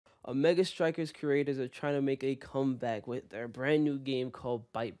Omega Strikers creators are trying to make a comeback with their brand new game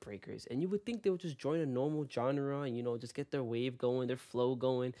called Byte Breakers. And you would think they would just join a normal genre and, just get their wave going, their flow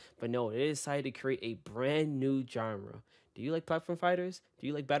going. But no, they decided to create a brand new genre. Do you like platform fighters? Do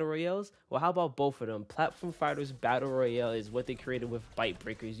you like battle royales? Well, how about both of them? Platform fighters battle royale is what they created with Byte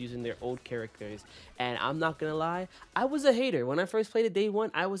Breakers using their old characters. And I'm not gonna lie, I was a hater. When I first played it day one,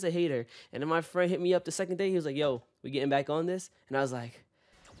 I was a hater. And then my friend hit me up the second day. He was like, yo, we getting back on this? And I was like,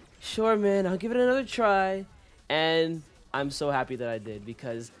 sure, man, I'll give it another try. And I'm so happy that I did,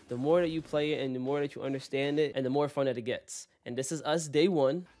 because the more that you play it and the more that you understand it and the more fun that it gets. And this is us day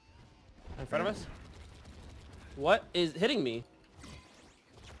one. In front of us? What is hitting me?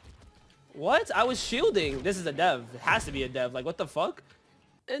 What? I was shielding. This is a dev. It has to be a dev. Like, what the fuck?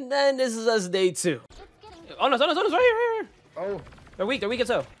 And then this is us day two. Oh no, right here, right here. Oh. They're weak as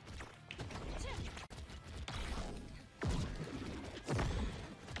hell.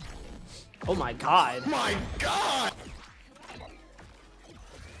 Oh my god. My god!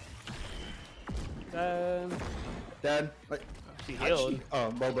 Dad. Like, she healed.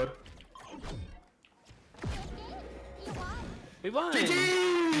 Oh, well done. We won. GG!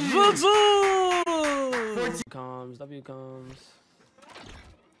 Comms, W comms.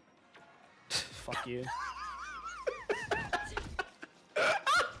 Fuck you.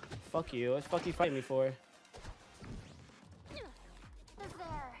 Fuck you. What the fuck you fighting me for?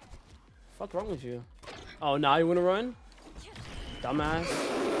 Fuck wrong with you? Oh, now you wanna run? Dumbass.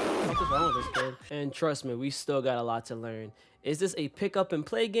 What is wrong with this kid? And trust me, we still got a lot to learn. Is this a pick up and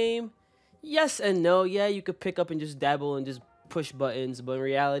play game? Yes and no. Yeah, you could pick up and just dabble and just push buttons, but in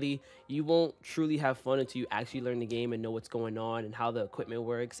reality, you won't truly have fun until you actually learn the game and know what's going on and how the equipment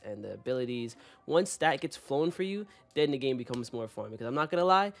works and the abilities. Once that gets flown for you, then the game becomes more fun. Because I'm not gonna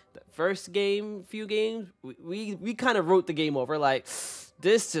lie, the first few games, we kind of wrote the game over. Like,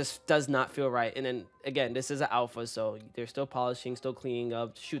 this just does not feel right. And then again, this is an alpha, so they're still polishing, still cleaning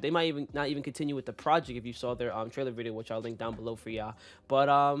up. Shoot, they might not even continue with the project if you saw their trailer video, which I'll link down below for y'all. But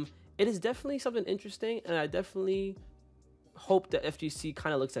it is definitely something interesting, and I definitely hope that FGC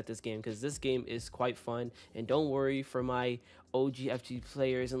kind of looks at this game, because this game is quite fun. And don't worry for my OG FGC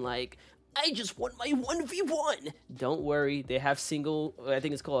players and like, I just want my 1v1. Don't worry, they have I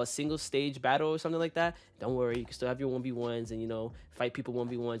think it's called a single stage battle or something like that. Don't worry, you can still have your 1v1s and fight people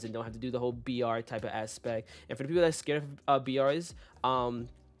 1v1s and don't have to do the whole BR type of aspect. And for the people that are scared of BRs,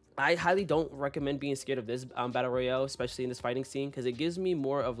 I highly don't recommend being scared of this battle royale, especially in this fighting scene, because it gives me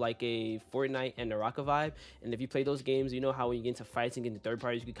more of like a Fortnite and Naraka vibe. And if you play those games, you know how when you get into fights and get into third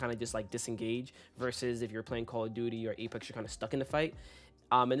parties, you can kind of just like disengage, versus if you're playing Call of Duty or Apex, you're kind of stuck in the fight.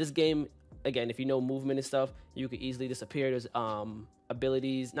 In this game, again, if you know movement and stuff, you could easily disappear. There's kind of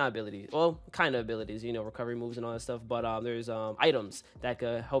abilities, recovery moves and all that stuff, but there's items that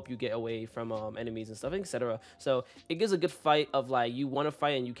could help you get away from enemies and stuff, etc. So it gives a good fight of like, you want to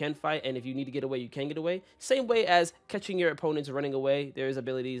fight and you can fight, and if you need to get away, you can get away. Same way as catching your opponents running away, there's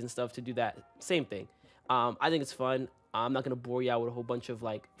abilities and stuff to do that. Same thing. I think it's fun. I'm not gonna bore you out with a whole bunch of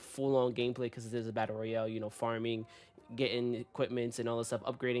like full-on gameplay, because it is a battle royale, farming, getting equipments and all this stuff,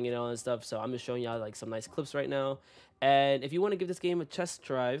 upgrading and all that stuff. So I'm just showing y'all like some nice clips right now. And if you want to give this game a test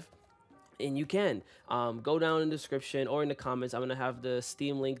drive, and you can, go down in the description or in the comments. I'm gonna have the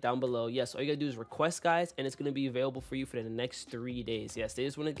Steam link down below. Yes, all you gotta do is request, guys, and it's gonna be available for you for the next 3 days. Yes, they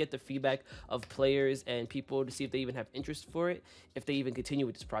just want to get the feedback of players and people to see if they even have interest for it, if they even continue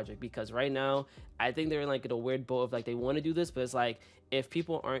with this project. Because right now, I think they're like in a weird boat of like, they want to do this, but it's like, if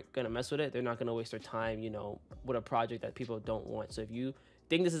people aren't gonna mess with it, they're not gonna waste their time, with a project that people don't want. So if you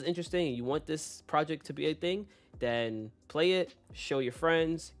think this is interesting and you want this project to be a thing, then play it, show your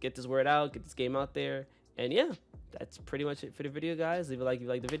friends, get this word out, get this game out there. And yeah, that's pretty much it for the video, guys. Leave a like if you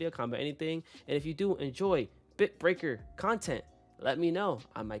like the video, comment anything, and if you do enjoy Bit Breaker content, let me know.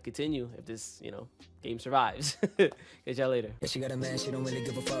 I might continue if this game survives. Catch y'all later. Yeah, she got a man she don't really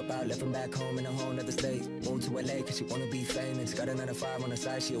give a fuck about. Left him back home in a whole nother state. Moved to LA cause she wanna be famous. Got a 9 to 5 on the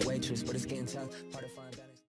side, she a waitress, but it's getting tough, hard to find balance.